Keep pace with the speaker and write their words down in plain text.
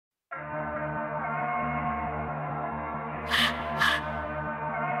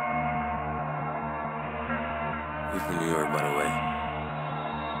word, by the way.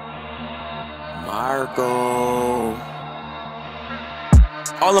 Marco.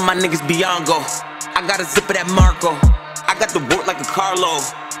 All of my niggas beyond go. I got a zip of that Marco. I got the boat like a Carlo.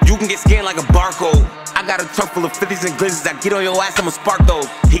 You can get scanned like a barcode. I got a trunk full of 50s and glizzies. I get on your ass, I'ma spark those.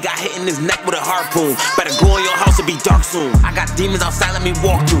 He got hit in his neck with a harpoon. Better go in your house, it'll be dark soon. I got demons outside, let me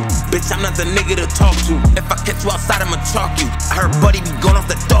walk through. Bitch, I'm not the nigga to talk to. If I catch you outside, I'ma chalk you. I heard Buddy be going off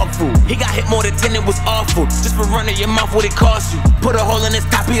the dog food. He got hit more than 10, it was awful. Just for running your mouth, what it cost you. Put a hole in his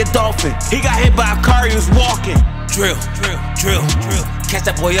top, he a dolphin. He got hit by a car, he was walking. Drill, drill, drill, drill. Catch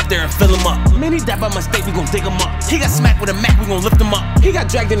that boy up there and fill him up. Man, he died by mistake, we gon' dig him up. He got smacked with a Mac, we gon' lift him up. He got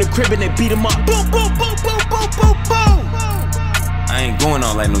dragged in the crib and they beat him up. Boom, boom, boom, boom, boom, boom, boom. I ain't going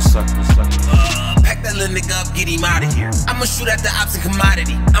on like no sucker. Pack that little nigga up, get him out of here. I'ma shoot at the ops and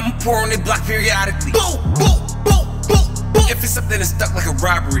commodity. I'ma pour on their block periodically. Boom, boom, boom, boom, boom. If it's up, then it's stuck like a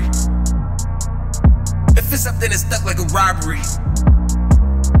robbery. If it's up, then it's stuck like a robbery.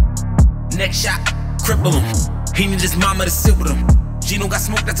 Next shot, cripple him. He need his mama to sit with him. Gino got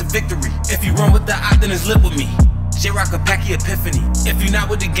smoke, that's a victory. If you run with the op, then it's lit with me. J-Rock a packy epiphany. If you not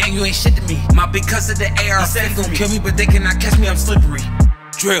with the gang, you ain't shit to me. My big cousin the AR, he said he gon' kill me, but they cannot catch me, I'm slippery.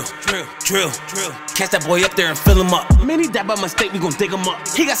 Drill, drill, drill, drill. Catch that boy up there and fill him up. Man, he died by mistake, we gon' dig him up.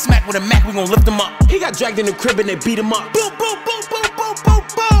 He got smacked with a Mac, we gon' lift him up. He got dragged in the crib and they beat him up. Boom, boom, boom, boom, boom, boom,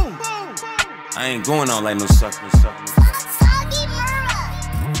 boom. I ain't going on like no sucker.